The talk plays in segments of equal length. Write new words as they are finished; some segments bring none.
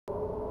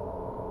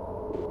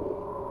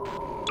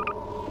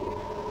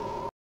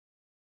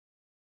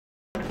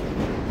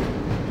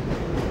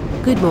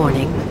Good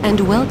morning, and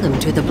welcome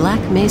to the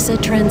Black Mesa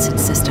Transit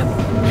System.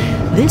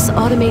 This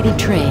automated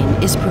train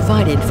is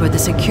provided for the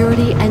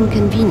security and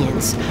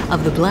convenience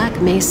of the Black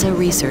Mesa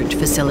Research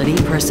Facility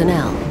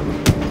personnel.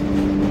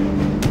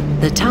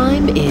 The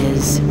time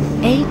is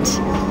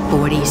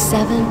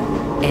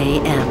 8:47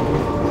 a.m.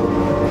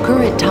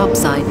 Current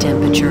topside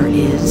temperature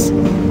is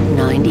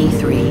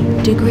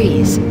 93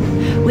 degrees,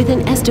 with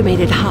an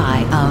estimated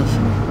high of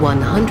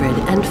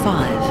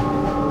 105.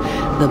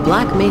 The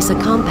Black Mesa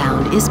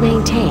compound is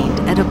maintained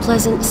at a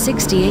pleasant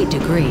 68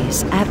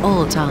 degrees at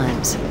all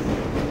times.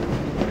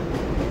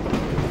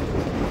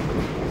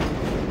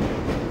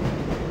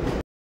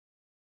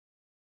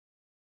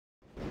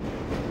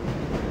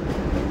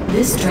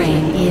 This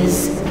train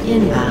is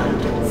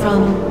inbound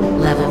from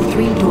Level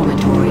 3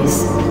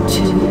 dormitories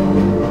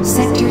to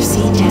Sector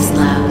C test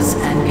labs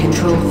and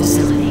control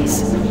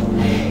facilities.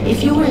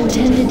 If your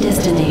intended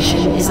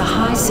destination is a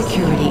high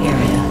security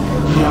area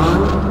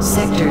beyond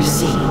Sector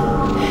C,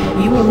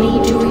 you will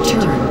need to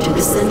return to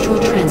the Central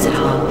Transit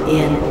Hub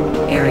in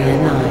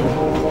Area 9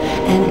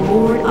 and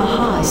board a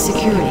high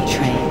security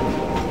train.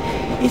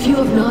 If you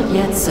have not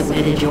yet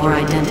submitted your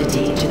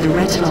identity to the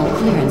retinal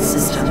clearance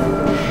system,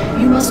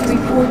 you must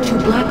report to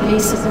Black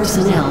Mesa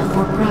personnel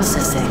for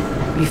processing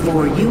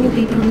before you will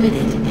be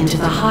permitted into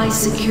the high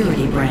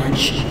security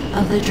branch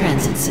of the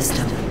transit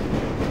system.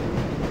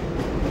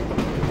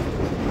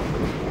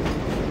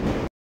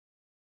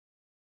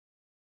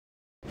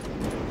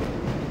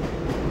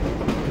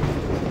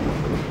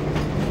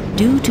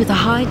 Due to the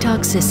high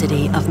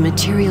toxicity of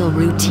material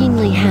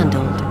routinely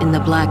handled in the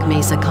Black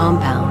Mesa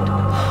compound,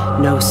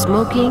 no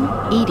smoking,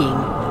 eating,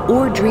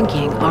 or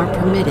drinking are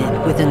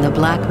permitted within the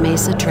Black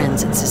Mesa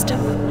transit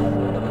system.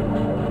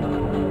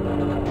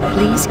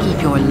 Please keep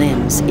your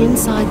limbs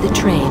inside the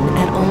train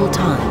at all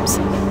times.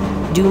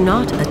 Do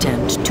not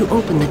attempt to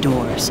open the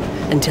doors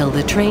until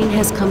the train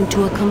has come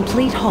to a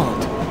complete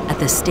halt at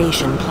the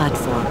station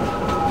platform.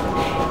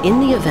 In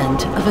the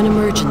event of an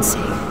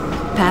emergency,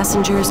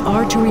 passengers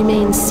are to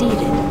remain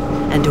seated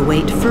and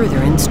await further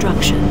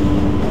instruction.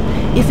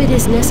 If it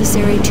is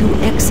necessary to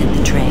exit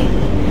the train,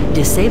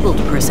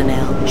 disabled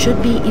personnel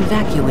should be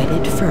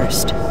evacuated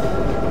first.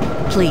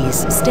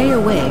 Please stay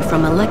away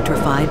from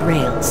electrified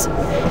rails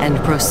and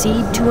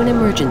proceed to an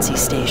emergency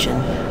station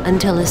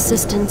until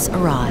assistance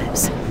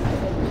arrives.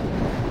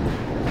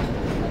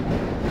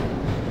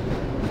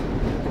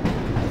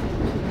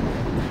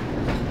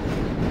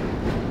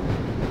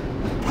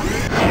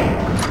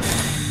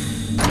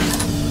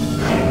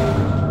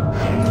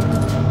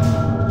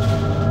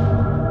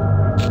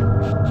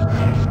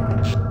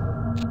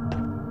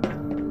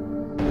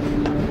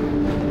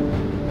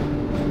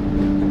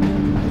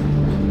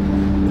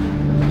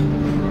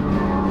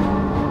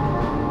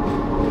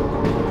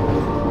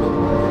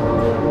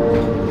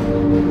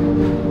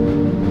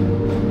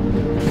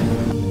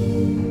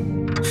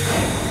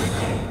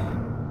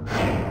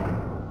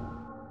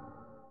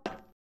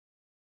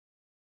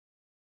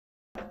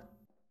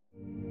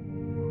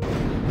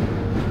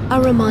 A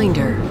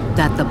reminder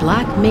that the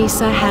Black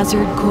Mesa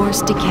Hazard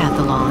Course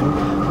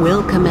Decathlon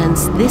will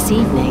commence this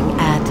evening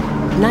at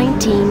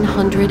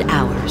 1900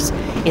 hours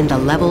in the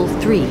Level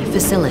 3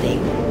 facility.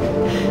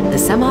 The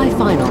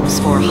semi-finals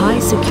for high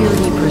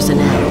security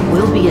personnel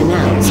will be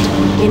announced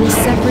in a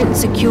separate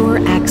secure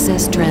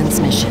access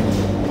transmission.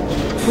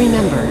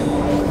 Remember,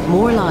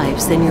 more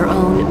lives than your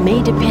own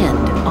may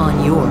depend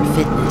on your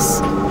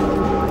fitness.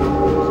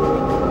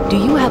 Do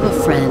you have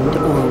a friend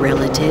or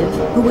relative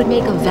who would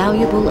make a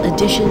valuable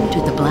addition to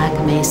the Black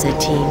Mesa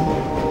team?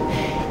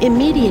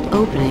 Immediate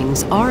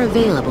openings are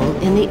available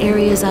in the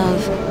areas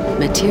of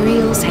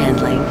materials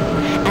handling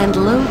and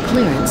low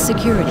clearance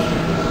security.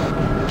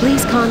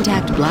 Please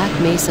contact Black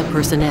Mesa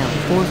personnel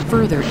for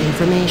further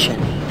information.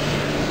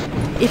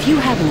 If you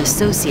have an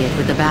associate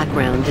with a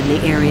background in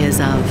the areas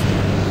of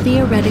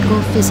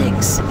theoretical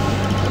physics,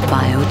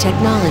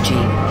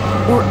 biotechnology,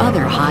 or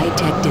other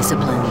high-tech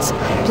disciplines,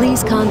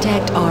 please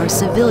contact our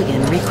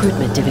Civilian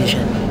Recruitment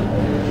Division.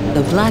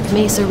 The Black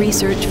Mesa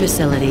Research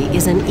Facility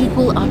is an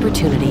equal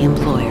opportunity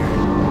employer.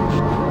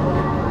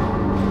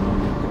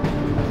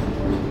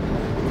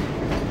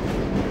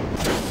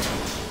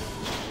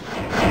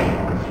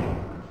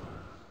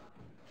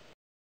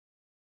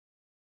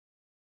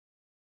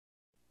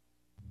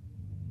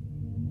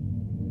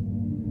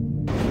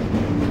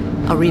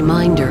 A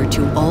reminder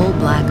to all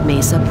Black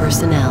Mesa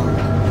personnel: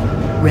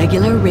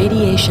 regular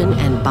radiation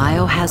and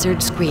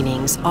biohazard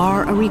screenings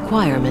are a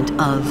requirement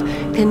of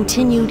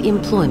continued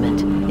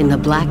employment in the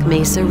Black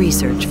Mesa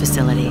Research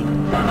Facility.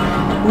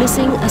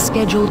 Missing a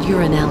scheduled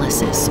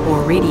urinalysis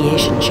or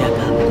radiation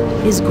checkup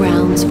is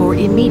grounds for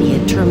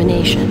immediate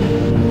termination.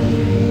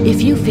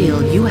 If you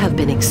feel you have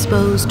been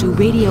exposed to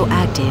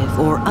radioactive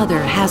or other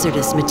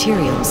hazardous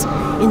materials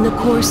in the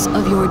course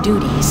of your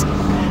duties,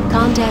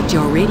 contact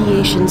your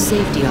radiation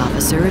safety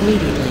officer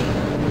immediately.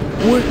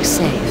 Work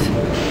safe.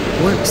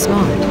 Work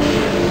smart.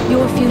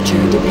 Your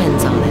future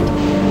depends on it.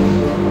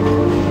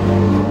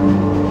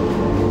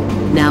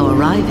 Now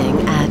arriving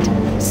at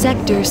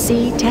Sector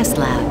C test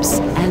labs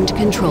and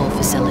control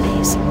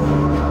facilities.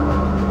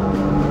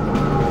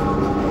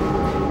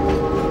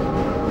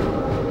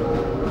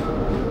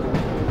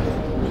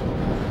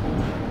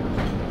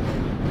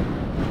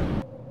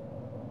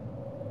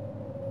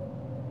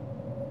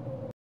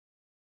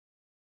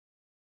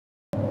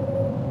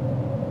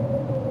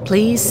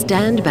 Please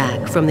stand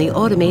back from the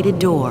automated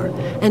door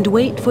and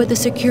wait for the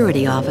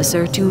security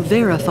officer to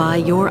verify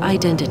your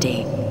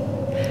identity.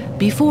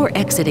 Before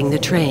exiting the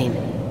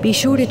train, be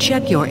sure to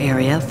check your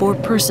area for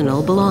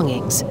personal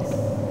belongings.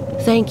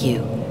 Thank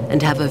you,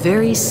 and have a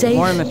very safe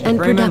Morning, Mr. and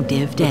Freeman.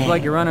 productive day. Looks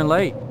like you're running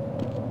late.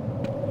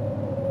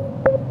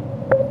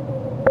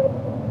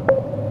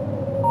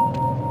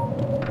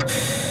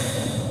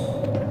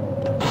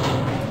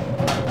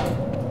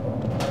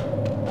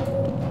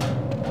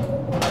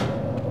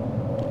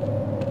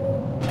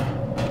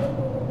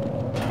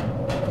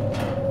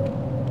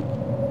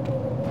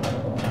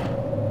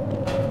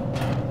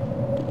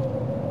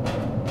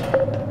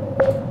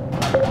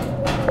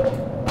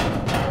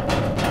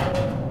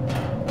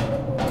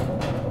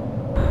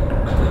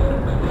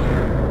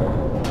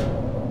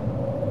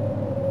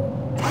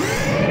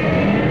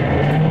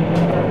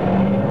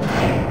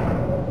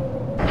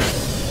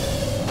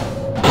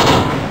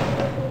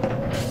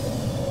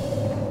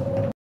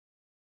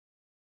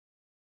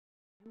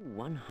 Are you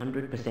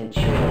 100%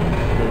 sure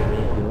that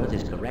delivery of yours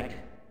is correct?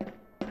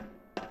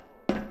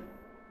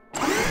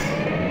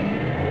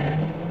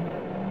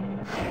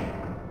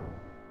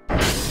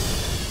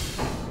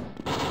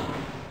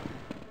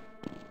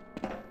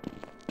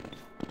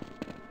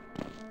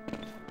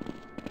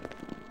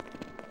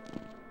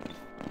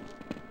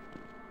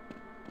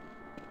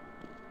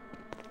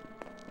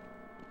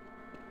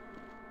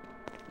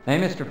 Hey,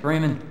 Mr.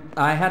 Freeman.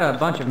 I had a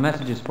bunch of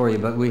messages for you,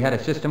 but we had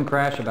a system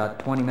crash about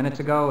 20 minutes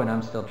ago, and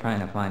I'm still trying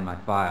to find my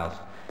files.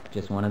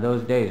 Just one of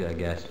those days, I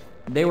guess.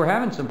 They were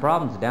having some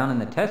problems down in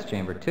the test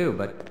chamber, too,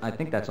 but I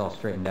think that's all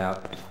straightened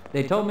out.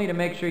 They told me to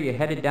make sure you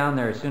headed down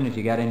there as soon as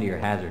you got into your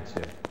hazard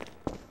suit.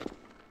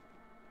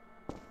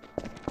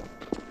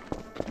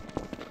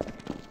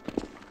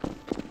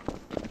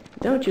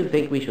 Don't you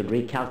think we should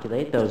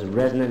recalculate those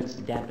resonance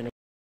dampening?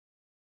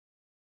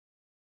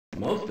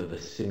 Most of the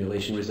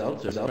simulation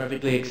results are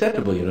perfectly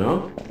acceptable, you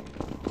know.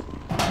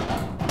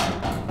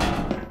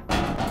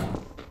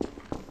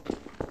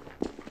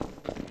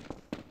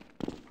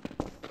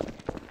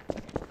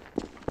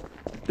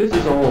 This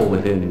is all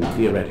within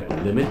theoretical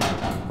limits.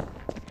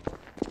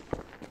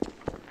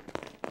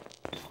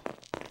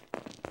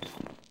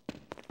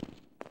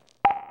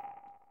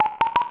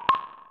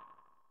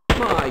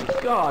 My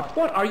God,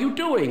 what are you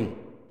doing?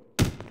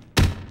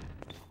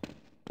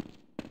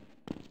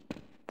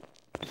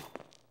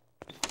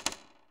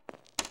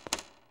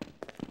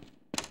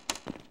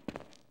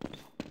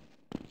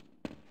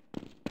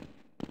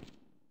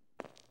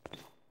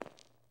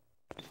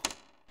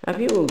 Have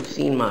you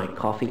seen my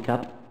coffee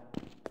cup?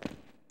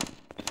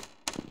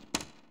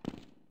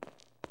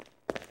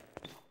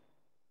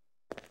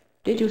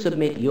 Did you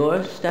submit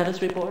your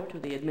status report to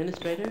the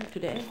administrator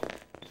today?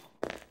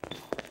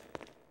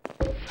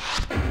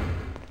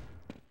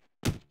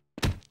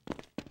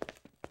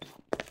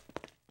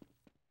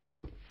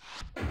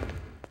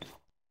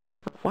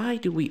 Why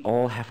do we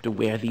all have to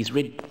wear these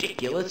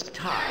ridiculous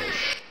ties?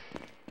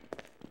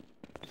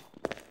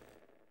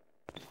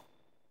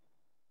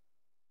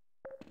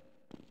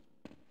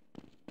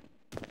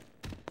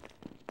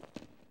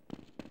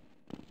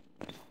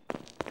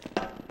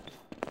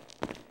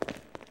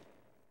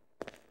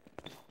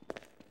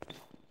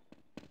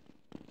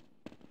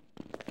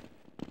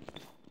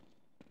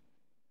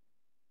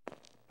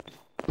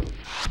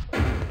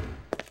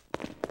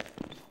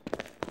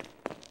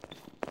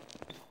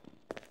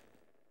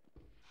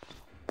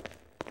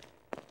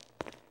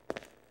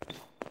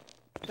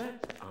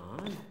 That's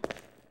odd.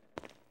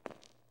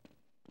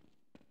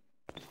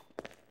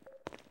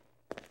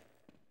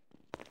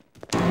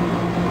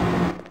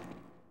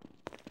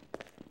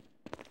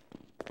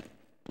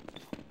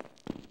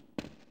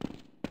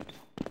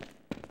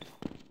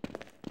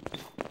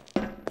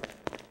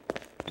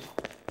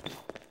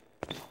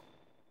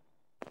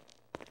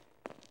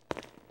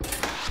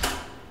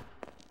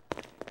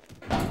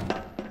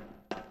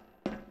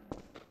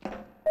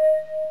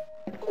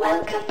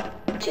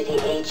 Welcome to the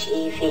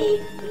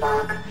HEV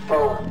Mark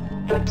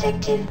IV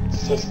Protective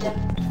System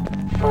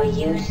for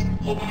use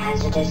in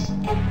hazardous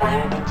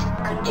environment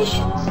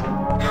conditions.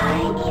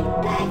 High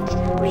impact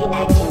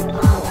reactive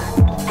armor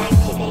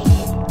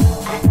activated.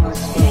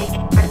 Atmospheric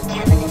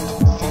contaminant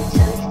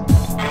sensors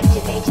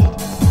activated.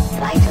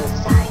 Vital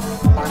sign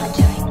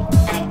monitoring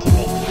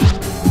activated.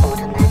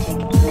 Automatic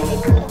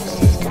medical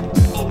systems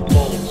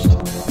engaged.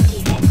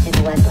 Defensive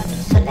weapon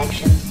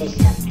selection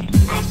system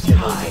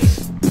activated.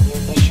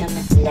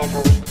 Munition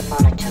level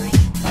monitoring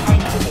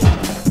activated.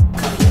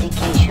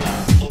 Communications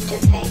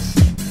interface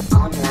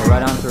online. Go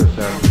right on through,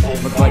 sir.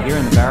 Looks like you're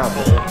in the barrel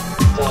today.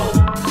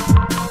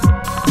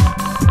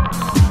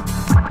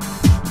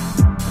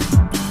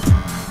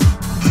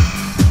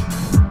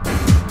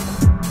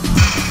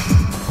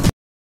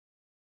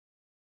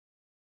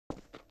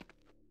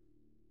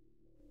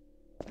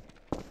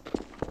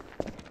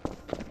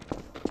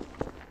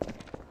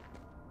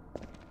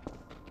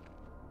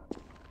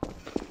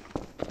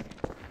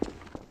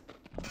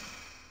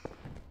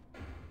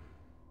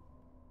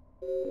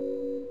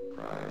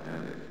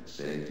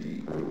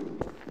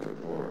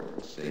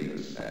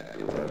 at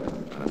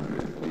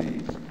 1100,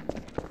 please.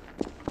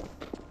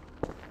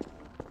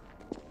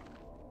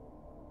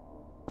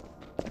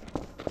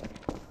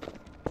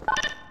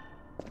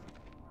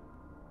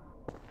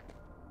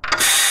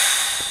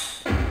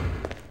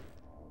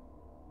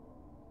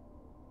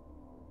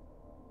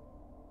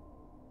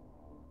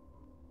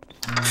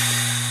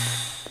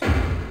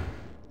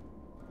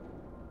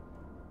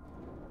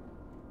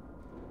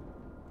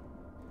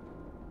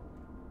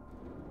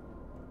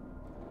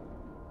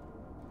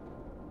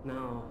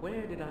 Now,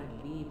 where did I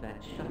leave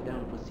that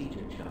shutdown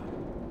procedure chart?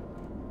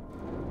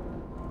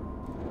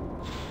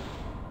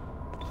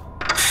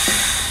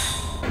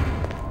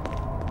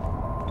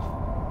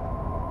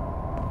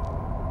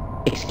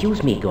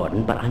 Excuse me,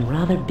 Gordon, but I'm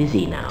rather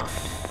busy now.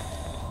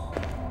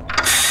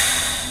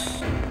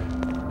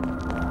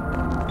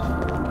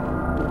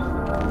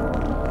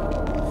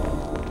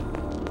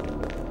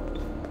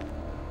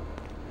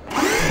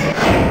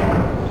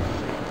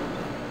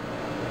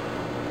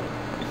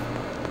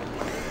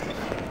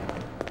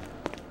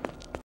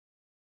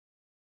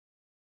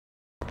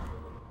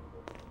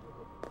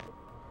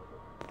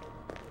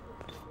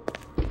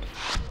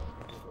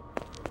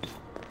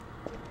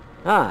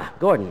 Ah,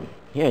 Gordon,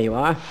 here you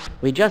are.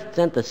 We just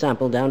sent the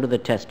sample down to the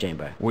test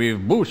chamber.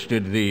 We've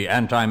boosted the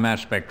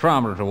anti-mass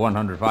spectrometer to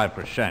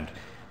 105%.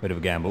 Bit of a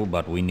gamble,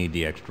 but we need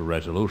the extra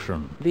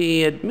resolution.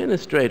 The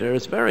administrator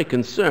is very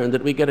concerned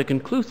that we get a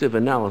conclusive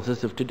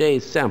analysis of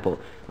today's sample.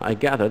 I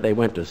gather they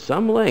went to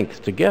some lengths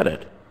to get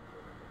it.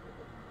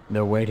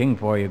 They're waiting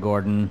for you,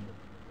 Gordon,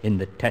 in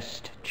the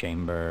test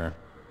chamber.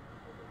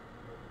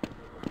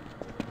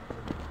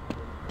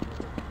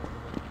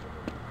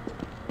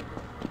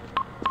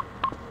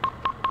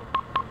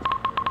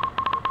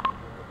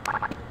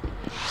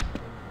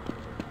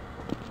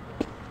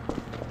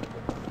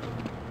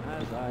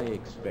 As I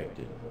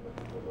expected.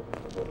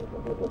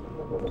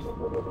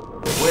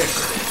 Quick!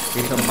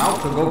 It's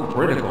about to go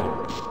critical.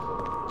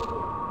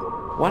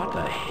 What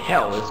the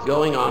hell is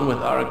going on with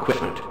our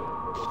equipment?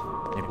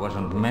 It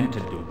wasn't meant to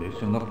do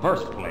this in the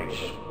first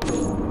place.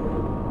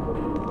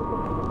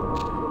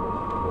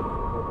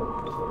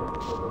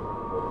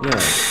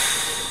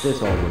 Yes,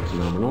 this all looks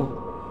nominal.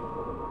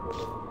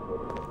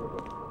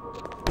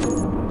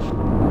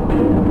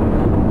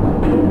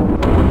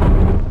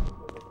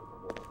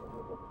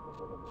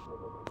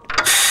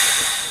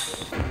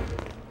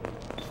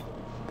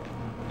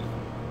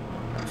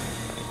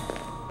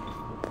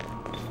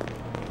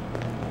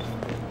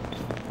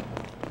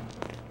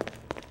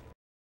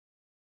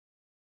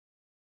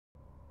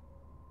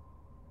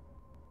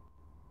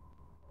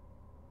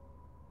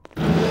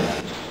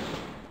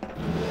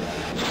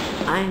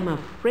 I'm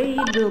afraid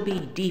we'll be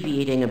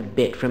deviating a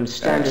bit from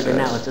standard Access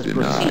analysis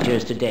denied.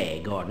 procedures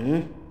today,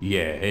 Gordon.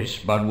 Yes,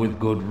 but with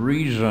good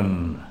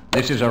reason.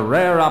 This is a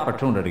rare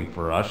opportunity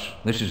for us.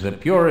 This is the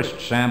purest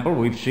sample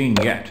we've seen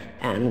yet.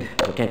 And,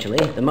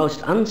 potentially, the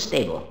most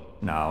unstable.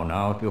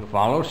 Now, if you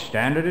follow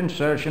standard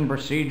insertion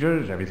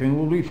procedures, everything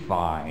will be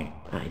fine.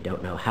 I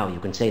don't know how you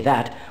can say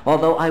that,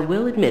 although I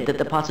will admit that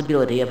the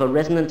possibility of a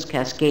resonance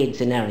cascade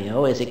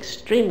scenario is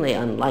extremely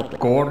unlikely.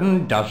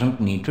 Gordon doesn't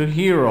need to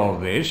hear all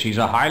this. He's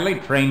a highly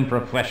trained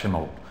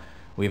professional.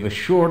 We've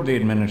assured the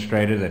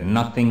administrator that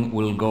nothing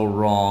will go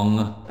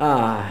wrong.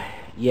 Ah,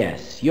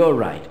 yes, you're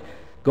right.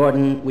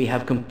 Gordon, we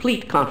have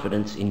complete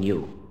confidence in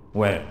you.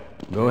 Well,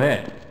 go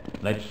ahead.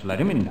 Let's let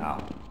him in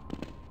now.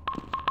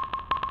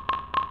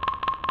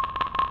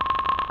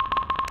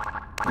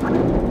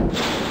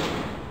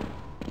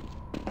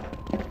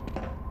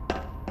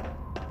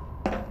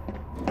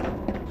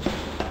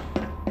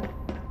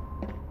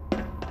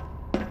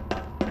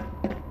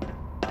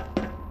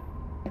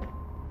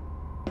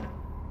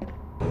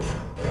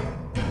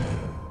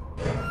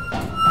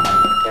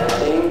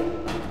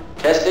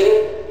 Testing.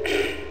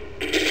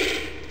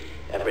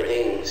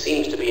 Everything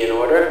seems to be in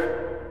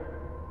order.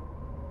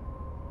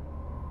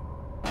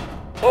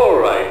 All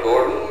right,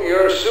 Gordon.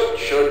 Your suit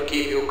should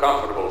keep you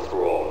comfortable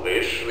through all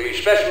this. The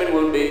specimen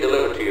will be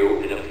delivered to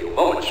you in a few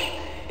moments.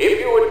 If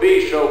you would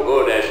be so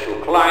good as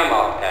to climb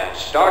up and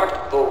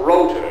start the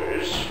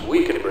rotors,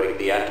 we can bring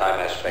the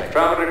anti-mass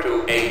spectrometer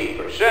to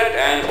 80%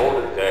 and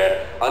hold it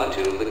there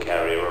until the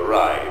carrier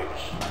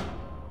arrives.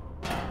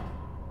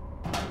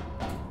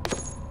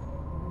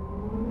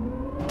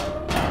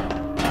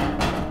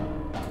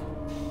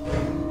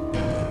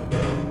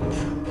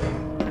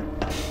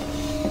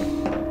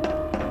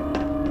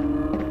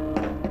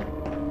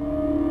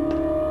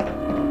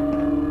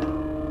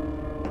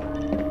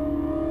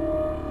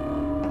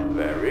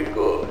 Very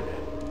good.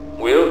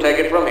 We'll take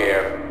it from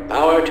here.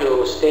 Power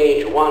to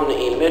stage 1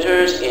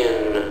 emitters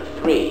in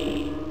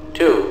 3,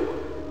 2,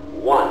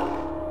 1.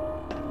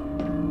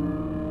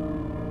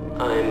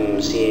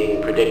 I'm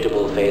seeing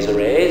predictable phase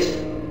arrays.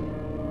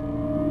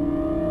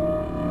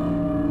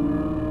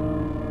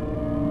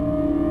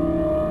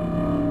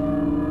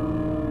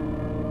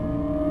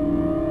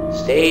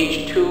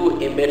 Stage 2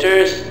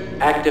 emitters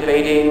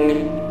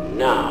activating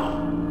now.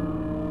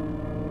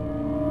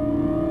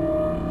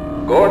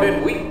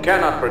 Gordon, we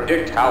cannot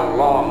predict how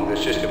long the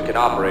system can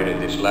operate at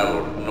this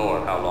level, nor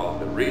how long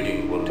the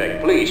reading will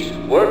take. Please,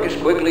 work as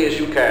quickly as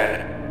you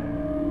can.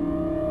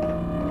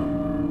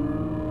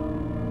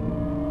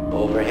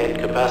 Overhead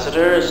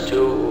capacitors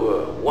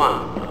to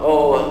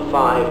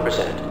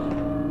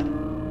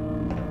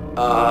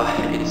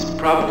 105%. It's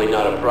probably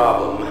not a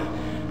problem.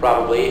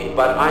 Probably,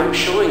 but I'm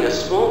showing a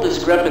small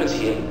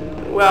discrepancy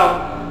in... Well,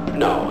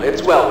 no,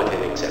 it's well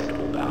within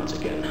acceptable bounds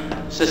again.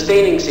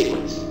 Sustaining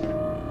sequence.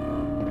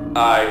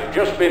 I've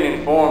just been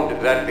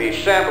informed that the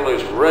sample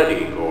is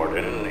ready,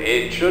 Gordon.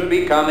 It should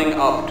be coming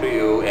up to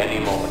you any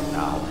moment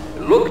now.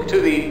 Look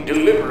to the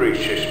delivery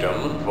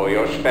system for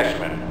your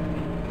specimen.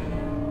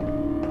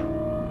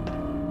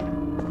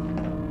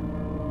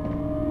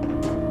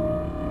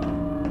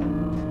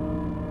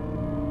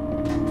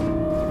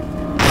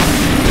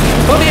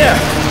 Clear!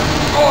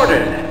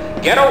 Gordon,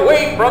 get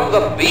away from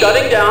the beam!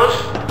 Shutting down.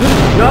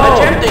 No!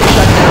 Attempting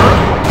shutdown.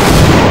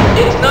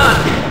 It's not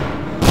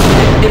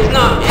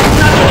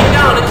shutting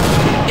down.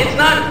 It's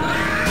not.